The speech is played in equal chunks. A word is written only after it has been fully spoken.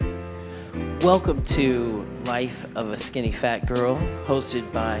Welcome to Life of a Skinny Fat Girl,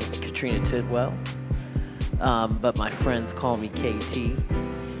 hosted by Katrina Tidwell, but my friends call me KT,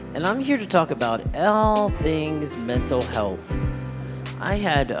 and I'm here to talk about all things mental health. I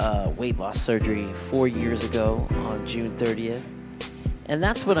had weight loss surgery 4 years ago on June 30th, and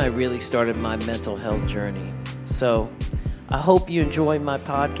that's when I really started my mental health journey. So I hope you enjoy my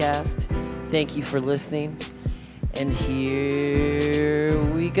podcast. Thank you for listening, and here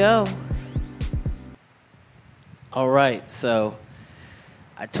we go. All right, so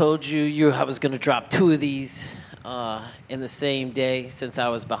I told you I was going to drop 2 of these in the same day since I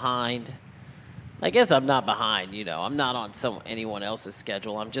was behind. I guess I'm not behind, I'm not on anyone else's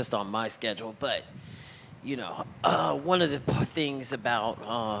schedule. I'm just on my schedule. But, one of the things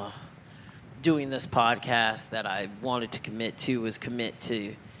about doing this podcast that I wanted to commit to was commit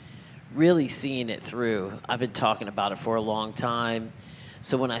to really seeing it through. I've been talking about it for a long time.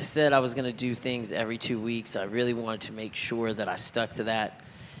 So when I said I was going to do things every 2 weeks, I really wanted to make sure that I stuck to that.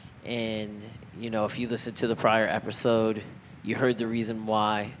 And, if you listened to the prior episode, you heard the reason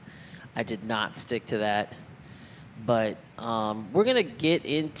why I did not stick to that. But we're going to get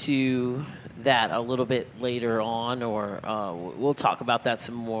into that a little bit later on, or we'll talk about that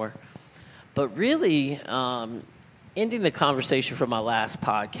some more. But really, ending the conversation from my last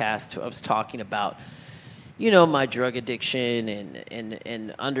podcast, I was talking about my drug addiction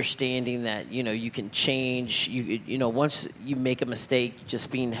and understanding that, you can change, once you make a mistake,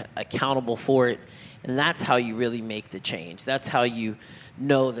 just being accountable for it. And that's how you really make the change. That's how you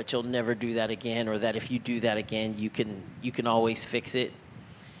know that you'll never do that again, or that if you do that again, you can always fix it,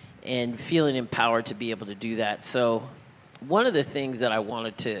 and feeling empowered to be able to do that. So one of the things that I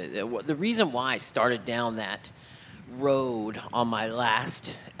wanted the reason why I started down that road on my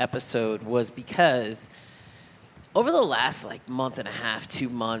last episode was because over the last month and a half, 2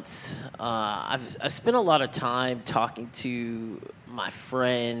 months, I've spent a lot of time talking to my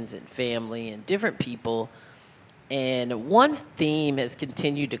friends and family and different people, and one theme has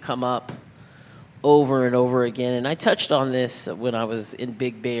continued to come up over and over again. And I touched on this when I was in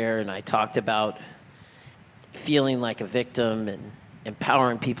Big Bear, and I talked about feeling like a victim and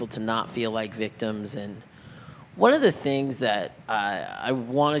empowering people to not feel like victims. And one of the things that I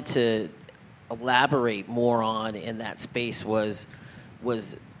wanted to elaborate more on in that space was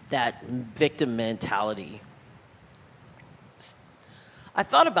that victim mentality. I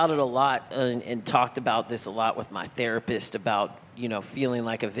thought about it a lot and talked about this a lot with my therapist about, feeling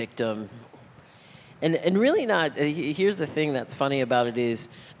like a victim. And really not, here's the thing that's funny about it is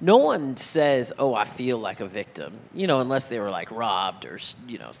no one says, oh, I feel like a victim, unless they were robbed or,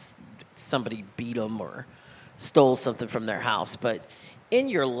 somebody beat them or stole something from their house. But in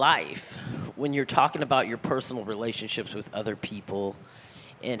your life, when you're talking about your personal relationships with other people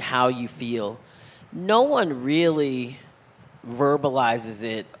and how you feel, no one really verbalizes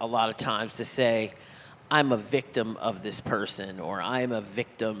it a lot of times to say, I'm a victim of this person, or I'm a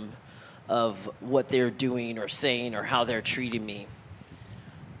victim of what they're doing or saying or how they're treating me.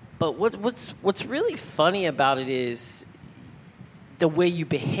 But what's really funny about it is the way you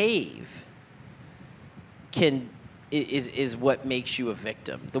behave is what makes you a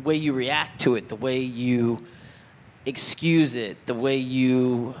victim. The way you react to it, the way you excuse it, the way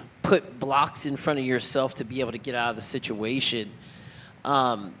you put blocks in front of yourself to be able to get out of the situation.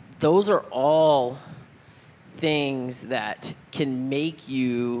 Those are all things that can make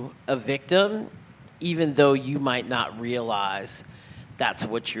you a victim, even though you might not realize that's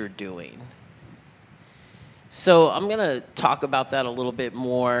what you're doing. So I'm going to talk about that a little bit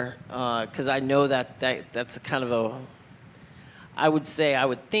more because I know that's kind of I would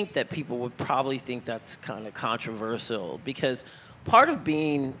think that people would probably think that's kind of controversial, because part of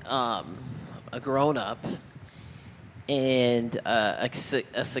being a grown-up and a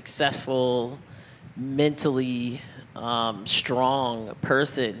successful, mentally strong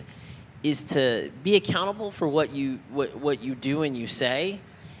person is to be accountable for what you do and you say.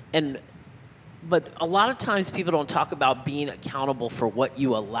 But a lot of times people don't talk about being accountable for what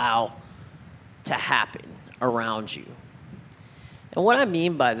you allow to happen around you. And what I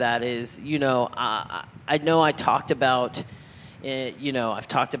mean by that is, I know I talked about, I've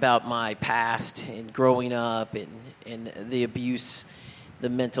talked about my past and growing up and the abuse, the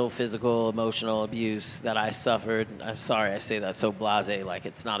mental, physical, emotional abuse that I suffered. I'm sorry I say that so blasé, like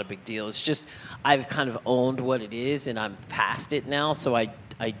it's not a big deal. It's just I've kind of owned what it is, and I'm past it now, so I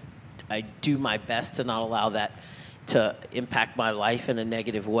do my best to not allow that to impact my life in a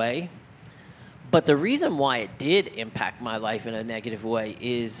negative way. But the reason why it did impact my life in a negative way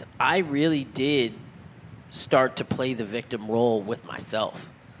is I really did start to play the victim role with myself.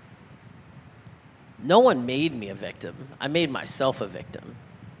 No one made me a victim. I made myself a victim.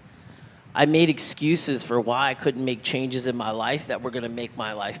 I made excuses for why I couldn't make changes in my life that were going to make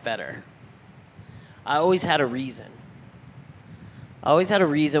my life better. I always had a reason. I always had a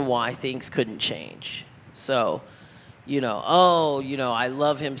reason why things couldn't change. So, I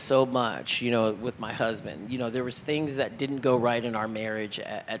love him so much, with my husband. There was things that didn't go right in our marriage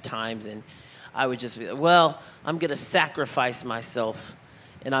at times, and I would just be, well, I'm going to sacrifice myself,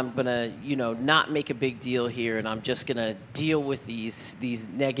 and I'm going to, not make a big deal here, and I'm just going to deal with these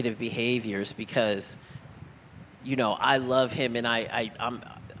negative behaviors because, I love him, and I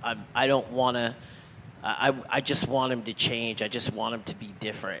don't want to. I just want him to change. I just want him to be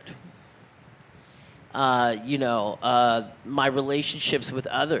different. My relationships with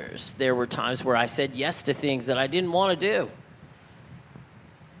others, there were times where I said yes to things that I didn't want to do.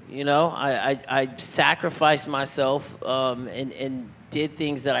 I sacrificed myself and did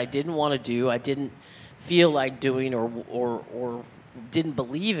things that I didn't want to do. I didn't feel like doing or didn't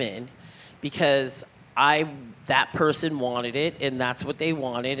believe in because that person wanted it, and that's what they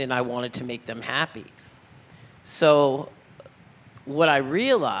wanted, and I wanted to make them happy. So what I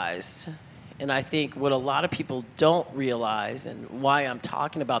realized, and I think what a lot of people don't realize, and why I'm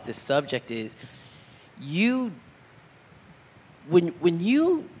talking about this subject is, when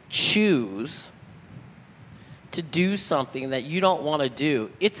you choose to do something that you don't want to do,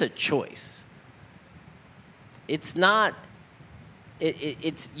 it's a choice. It's not.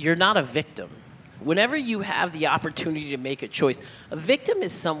 You're not a victim. Whenever you have the opportunity to make a choice, a victim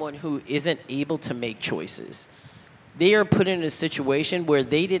is someone who isn't able to make choices. They are put in a situation where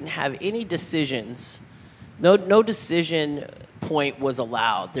they didn't have any decisions. No decision point was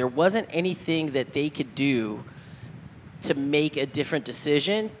allowed. There wasn't anything that they could do to make a different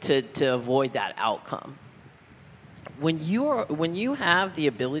decision to avoid that outcome. When you have the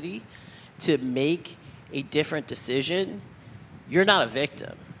ability to make a different decision, you're not a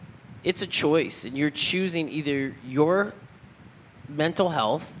victim. It's a choice, and you're choosing either your mental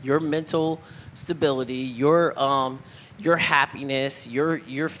health, your mental stability, your happiness,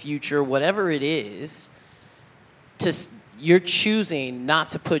 your future, whatever it is. You're choosing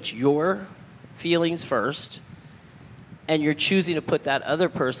not to put your feelings first, and you're choosing to put that other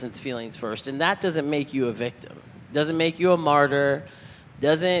person's feelings first, and that doesn't make you a victim. Doesn't make you a martyr.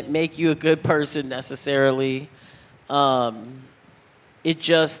 Doesn't make you a good person necessarily. It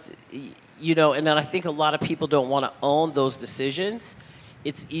just, and then I think a lot of people don't want to own those decisions.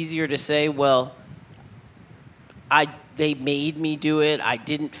 It's easier to say, well, they made me do it. I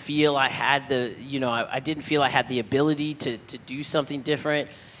didn't feel I had I didn't feel I had the ability to do something different.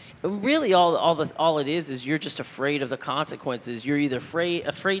 And really, all it is you're just afraid of the consequences. You're either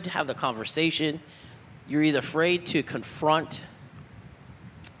afraid to have the conversation. You're either afraid to confront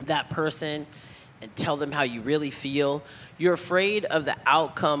that person and tell them how you really feel. You're afraid of the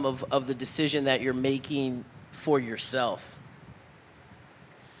outcome of the decision that you're making for yourself.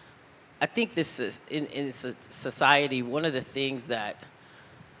 I think this is, in society, one of the things that,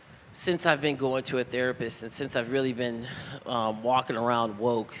 since I've been going to a therapist and since I've really been walking around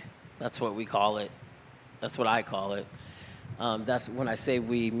woke, that's what we call it. That's what I call it. That's when I say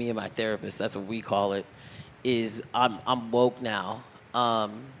we, me and my therapist, that's what we call it, is I'm woke now.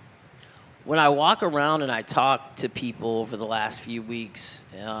 When I walk around and I talk to people over the last few weeks,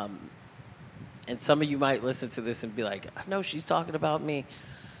 and some of you might listen to this and be like, I know she's talking about me.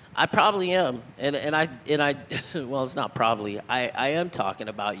 I probably am, and I well, it's not probably. I am talking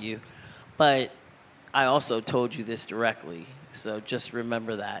about you, but I also told you this directly, so just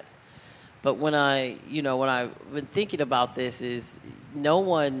remember that. But when I've been thinking about this, is no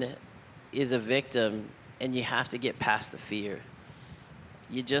one is a victim, and you have to get past the fear.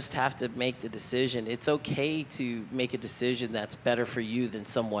 You just have to make the decision. It's okay to make a decision that's better for you than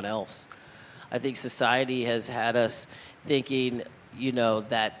someone else. I think society has had us thinking,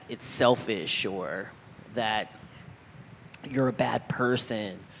 that it's selfish, or that you're a bad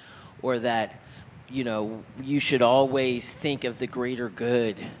person, or that, you should always think of the greater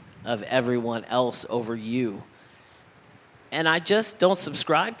good of everyone else over you. And I just don't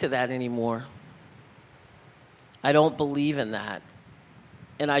subscribe to that anymore. I don't believe in that.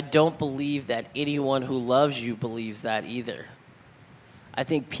 And I don't believe that anyone who loves you believes that either. I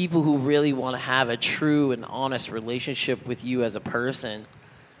think people who really want to have a true and honest relationship with you as a person,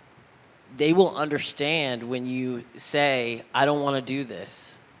 they will understand when you say, I don't want to do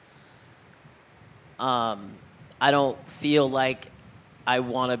this. I don't feel like I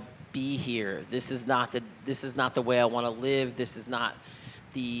want to be here. This is not the way I want to live. This is not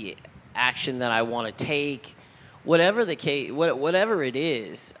the action that I want to take. Whatever the case, whatever it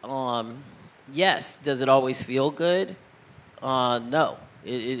is, Yes. Does it always feel good? No,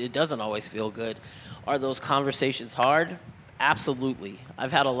 it doesn't always feel good. Are those conversations hard? Absolutely.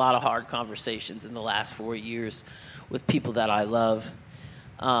 I've had a lot of hard conversations in the last 4 years with people that I love,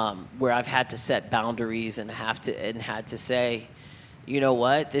 where I've had to set boundaries and had to say, you know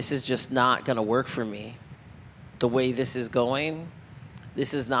what, this is just not going to work for me. The way this is going,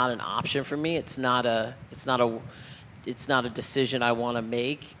 this is not an option for me. It's not a decision I want to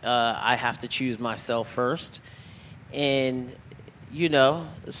make. I have to choose myself first. And,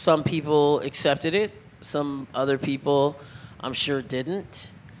 some people accepted it. Some other people, I'm sure,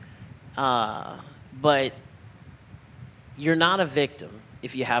 didn't. But you're not a victim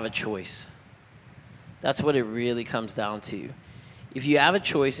if you have a choice. That's what it really comes down to. If you have a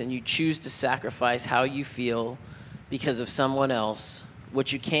choice and you choose to sacrifice how you feel because of someone else,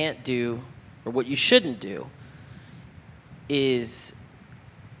 what you can't do or what you shouldn't do is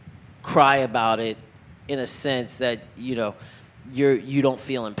cry about it in a sense that, you don't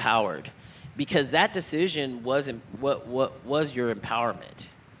feel empowered. Because that decision wasn't what was your empowerment.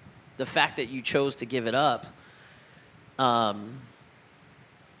 The fact that you chose to give it up, that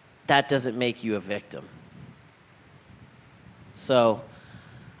doesn't make you a victim. So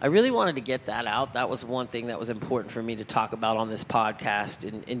I really wanted to get that out. That was one thing that was important for me to talk about on this podcast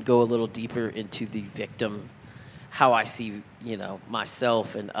and go a little deeper into the victim, how I see,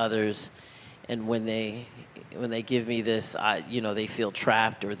 myself and others. And when they give me this, they feel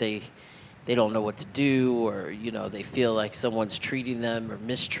trapped, or they don't know what to do, or, they feel like someone's treating them or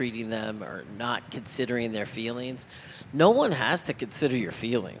mistreating them or not considering their feelings. No one has to consider your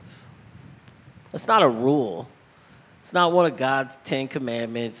feelings. That's not a rule. It's not one of God's 10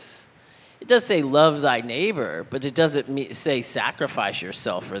 commandments. It does say love thy neighbor, but it doesn't say sacrifice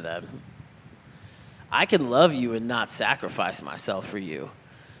yourself for them. I can love you and not sacrifice myself for you.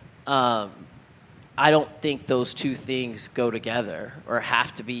 I don't think those two things go together or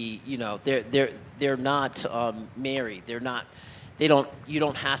have to be, they're not married. You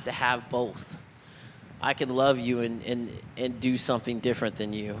don't have to have both. I can love you and do something different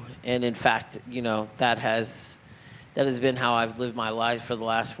than you. And in fact, that has been how I've lived my life for the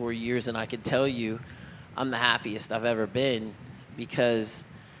last 4 years, and I can tell you I'm the happiest I've ever been because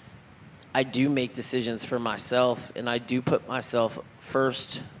I do make decisions for myself, and I do put myself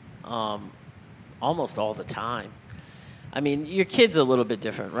first almost all the time. I mean, your kid's a little bit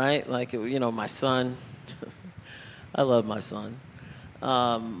different, right? Like, my son, I love my son.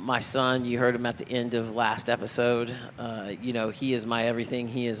 My son, you heard him at the end of last episode. He is my everything.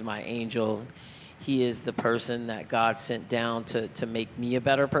 He is my angel. He is the person that God sent down to make me a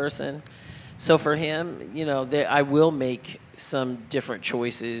better person. So for him, I will make some different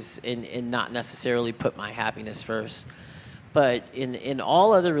choices and not necessarily put my happiness first. But in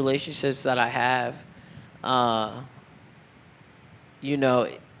all other relationships that I have,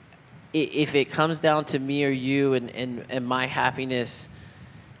 if it comes down to me or you and my happiness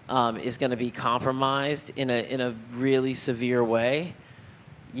is going to be compromised in a really severe way,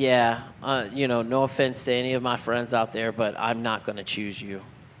 no offense to any of my friends out there, but I'm not going to choose you.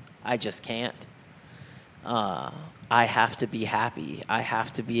 I just can't. I have to be happy. I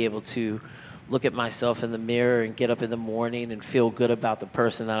have to be able to look at myself in the mirror and get up in the morning and feel good about the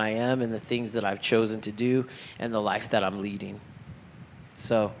person that I am and the things that I've chosen to do and the life that I'm leading.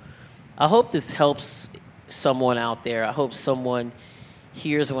 So I hope this helps someone out there. I hope someone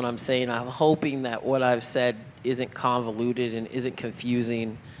hears what I'm saying. I'm hoping that what I've said isn't convoluted and isn't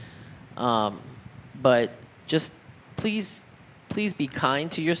confusing. But just please be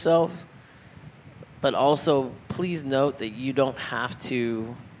kind to yourself. But also, please note that you don't have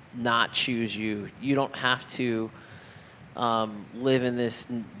to not choose you. You don't have to live in this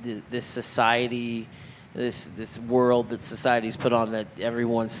society, this world that society's put on that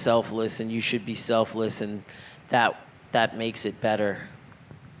everyone's selfless and you should be selfless, and that makes it better.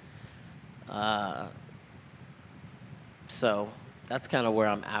 So that's kind of where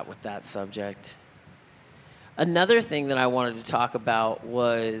I'm at with that subject. Another thing that I wanted to talk about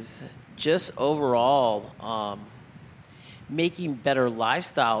was just overall making better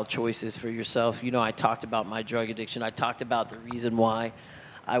lifestyle choices for yourself. I talked about my drug addiction. I talked about the reason why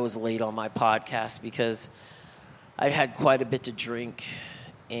I was late on my podcast, because I had quite a bit to drink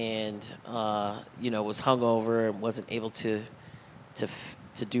and, was hungover and wasn't able to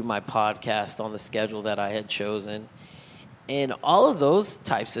do my podcast on the schedule that I had chosen. And all of those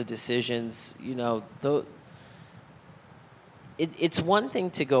types of decisions, it's one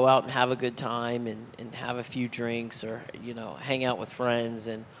thing to go out and have a good time and have a few drinks or, hang out with friends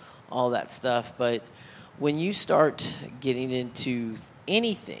and all that stuff. But when you start getting into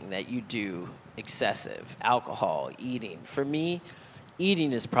anything that you do excessive, alcohol, eating. For me,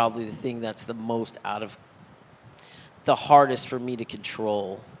 eating is probably the thing that's the hardest for me to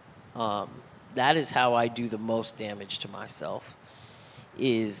control. That is how I do the most damage to myself,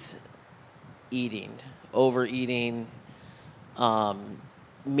 is eating, overeating,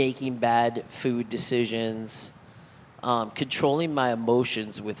 making bad food decisions, controlling my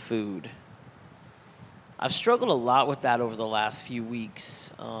emotions with food. I've struggled a lot with that over the last few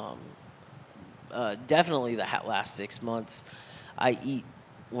weeks. Definitely the last 6 months. I eat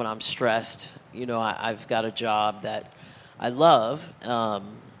when I'm stressed. I've got a job that I love.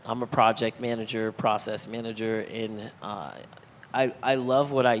 I'm a project manager, process manager, and I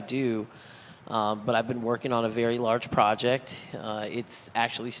love what I do. But I've been working on a very large project. It's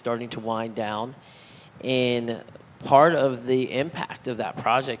actually starting to wind down. And part of the impact of that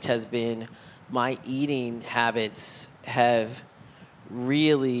project has been my eating habits have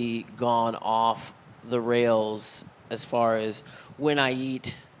really gone off the rails as far as when I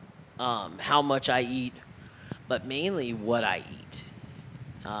eat, how much I eat, but mainly what I eat.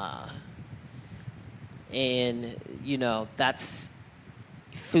 That's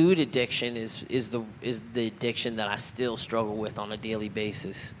food addiction is the addiction that I still struggle with on a daily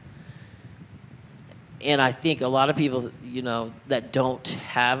basis. And I think a lot of people, that don't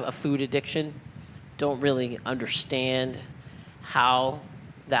have a food addiction don't really understand how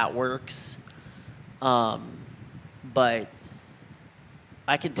that works. But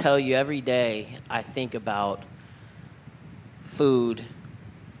I can tell you every day I think about food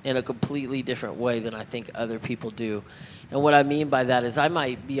in a completely different way than I think other people do. And what I mean by that is I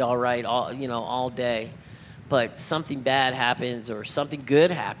might be all right all day, but something bad happens or something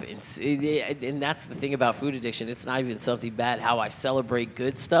good happens. And that's the thing about food addiction. It's not even something bad. How I celebrate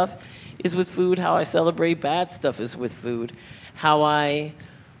good stuff is with food. How I celebrate bad stuff is with food. How I,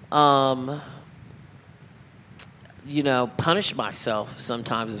 punish myself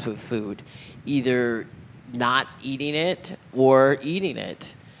sometimes is with food. Either not eating it or eating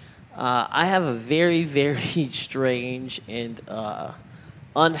it. I have a very, very strange and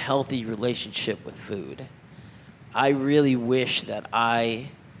unhealthy relationship with food. I really wish that I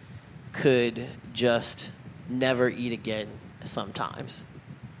could just never eat again sometimes.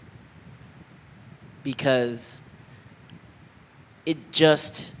 Because it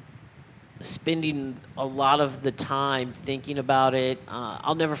just, spending a lot of the time thinking about it.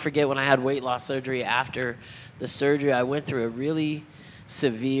 I'll never forget when I had weight loss surgery. After the surgery, I went through a really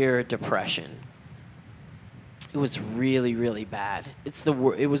severe depression. It was really, really bad.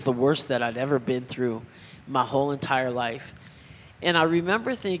 It was the worst that I'd ever been through my whole entire life. And I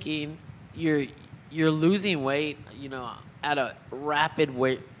remember thinking, you're losing weight, at a rapid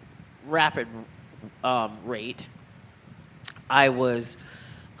rate. I was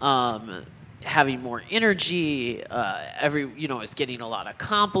having more energy. I was getting a lot of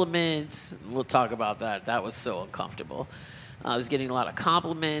compliments. We'll talk about that. That was so uncomfortable. I was getting a lot of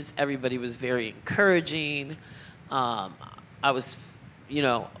compliments. Everybody was very encouraging. I was,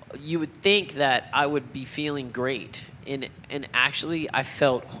 you would think that I would be feeling great, and actually I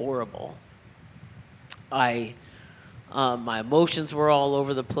felt horrible. My emotions were all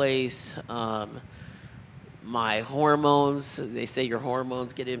over the place. My hormones, they say your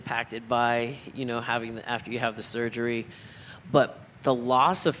hormones get impacted by, after you have the surgery. But the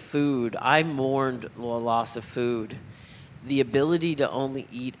loss of food, I mourned the loss of food. The ability to only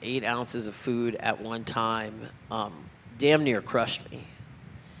eat 8 ounces of food at one time damn near crushed me.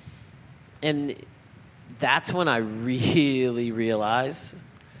 And that's when I really realized,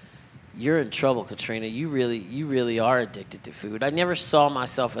 you're in trouble, Katrina. You really are addicted to food. I never saw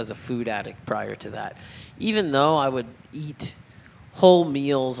myself as a food addict prior to that. Even though I would eat whole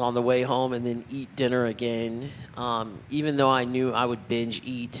meals on the way home and then eat dinner again, even though I knew I would binge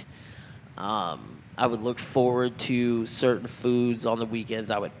eat, I would look forward to certain foods on the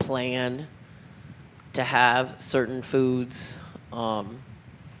weekends. I would plan to have certain foods. I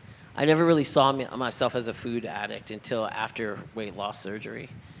never really saw myself as a food addict until after weight loss surgery.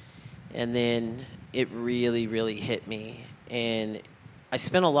 And then it really, really hit me. And I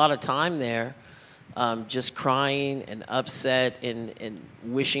spent a lot of time there just crying and upset and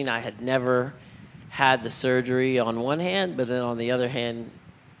wishing I had never had the surgery on one hand, but then on the other hand,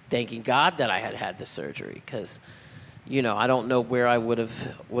 thanking God that I had the surgery, because, I don't know where I would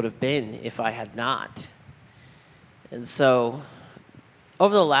have been if I had not. And so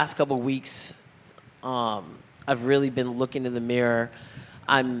over the last couple of weeks, I've really been looking in the mirror.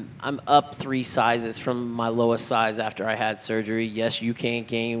 I'm up 3 sizes from my lowest size after I had surgery. Yes, you can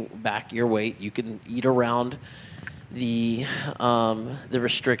gain back your weight. You can eat around the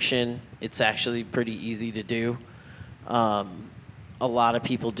restriction. It's actually pretty easy to do. A lot of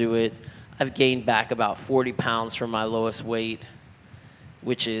people do it. I've gained back about 40 pounds from my lowest weight,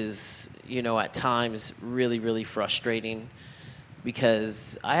 which is, at times really, really frustrating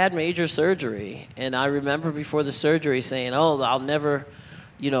because I had major surgery. And I remember before the surgery saying, I'll never,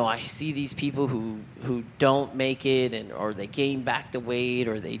 I see these people who don't make it or they gain back the weight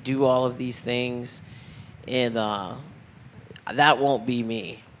or they do all of these things. And that won't be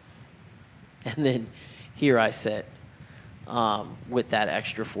me. And then here I sit with that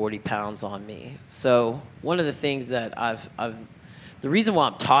extra 40 pounds on me. So one of the things that the reason why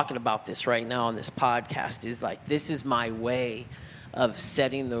I'm talking about this right now on this podcast is this is my way of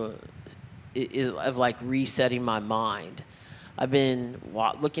resetting my mind. I've been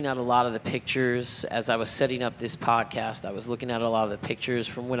looking at a lot of the pictures as I was setting up this podcast. I was looking at a lot of the pictures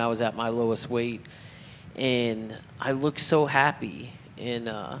from when I was at my lowest weight, and I look so happy. And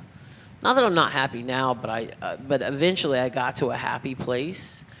not that I'm not happy now, but eventually I got to a happy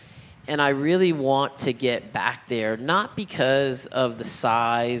place. And I really want to get back there, not because of the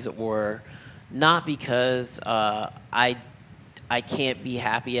size or not because I can't be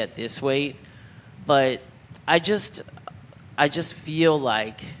happy at this weight, but I just feel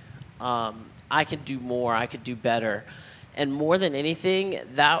like I could do more, I could do better. And more than anything,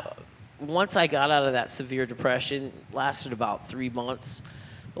 that once I got out of that severe depression, lasted about 3 months.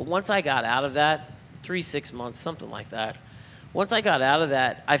 But once I got out of that, 6 months, something like that, once I got out of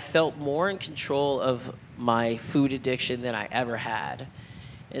that, I felt more in control of my food addiction than I ever had.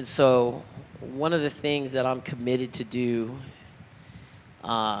 And so one of the things that I'm committed to do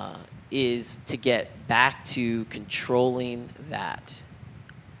is to get back to controlling that,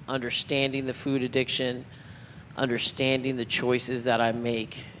 understanding the food addiction, understanding the choices that I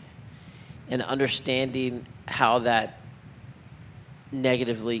make, and understanding how that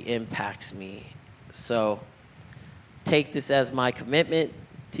negatively impacts me. So take this as my commitment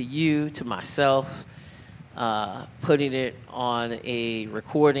to you, to myself, putting it on a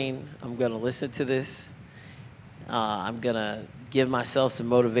recording. I'm going to listen to this. I'm going to give myself some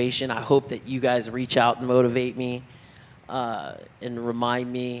motivation. I hope that you guys reach out and motivate me and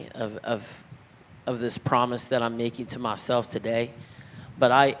remind me of this promise that I'm making to myself today.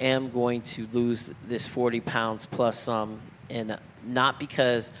 But I am going to lose this 40 pounds plus some, and not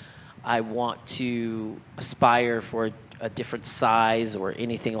because I want to aspire for a different size or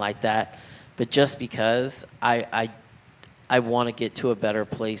anything like that, but just because I want to get to a better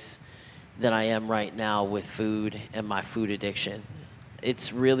place than I am right now with food and my food addiction.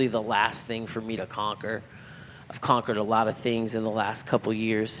 It's really the last thing for me to conquer. I've conquered a lot of things in the last couple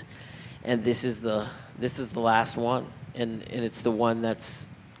years, and this is the last one, and it's the one that's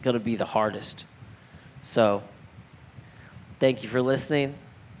going to be the hardest. So thank you for listening.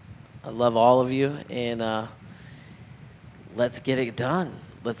 I love all of you, and let's get it done.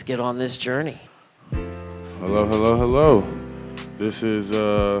 Let's get on this journey. Hello. This is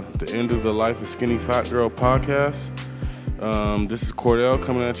the end of the Life of Skinny Fat Girl podcast. This is Cordell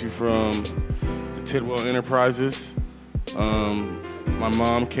coming at you from the Tidwell Enterprises. My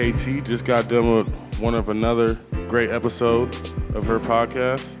mom, KT, just got done with another great episode of her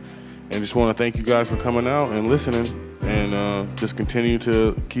podcast. And just want to thank you guys for coming out and listening. And just continue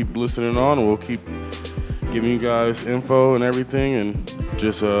to keep listening on. And we'll keep giving you guys info and everything. And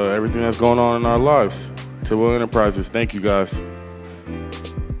just everything that's going on in our lives. Tidwell Enterprises. Thank you guys.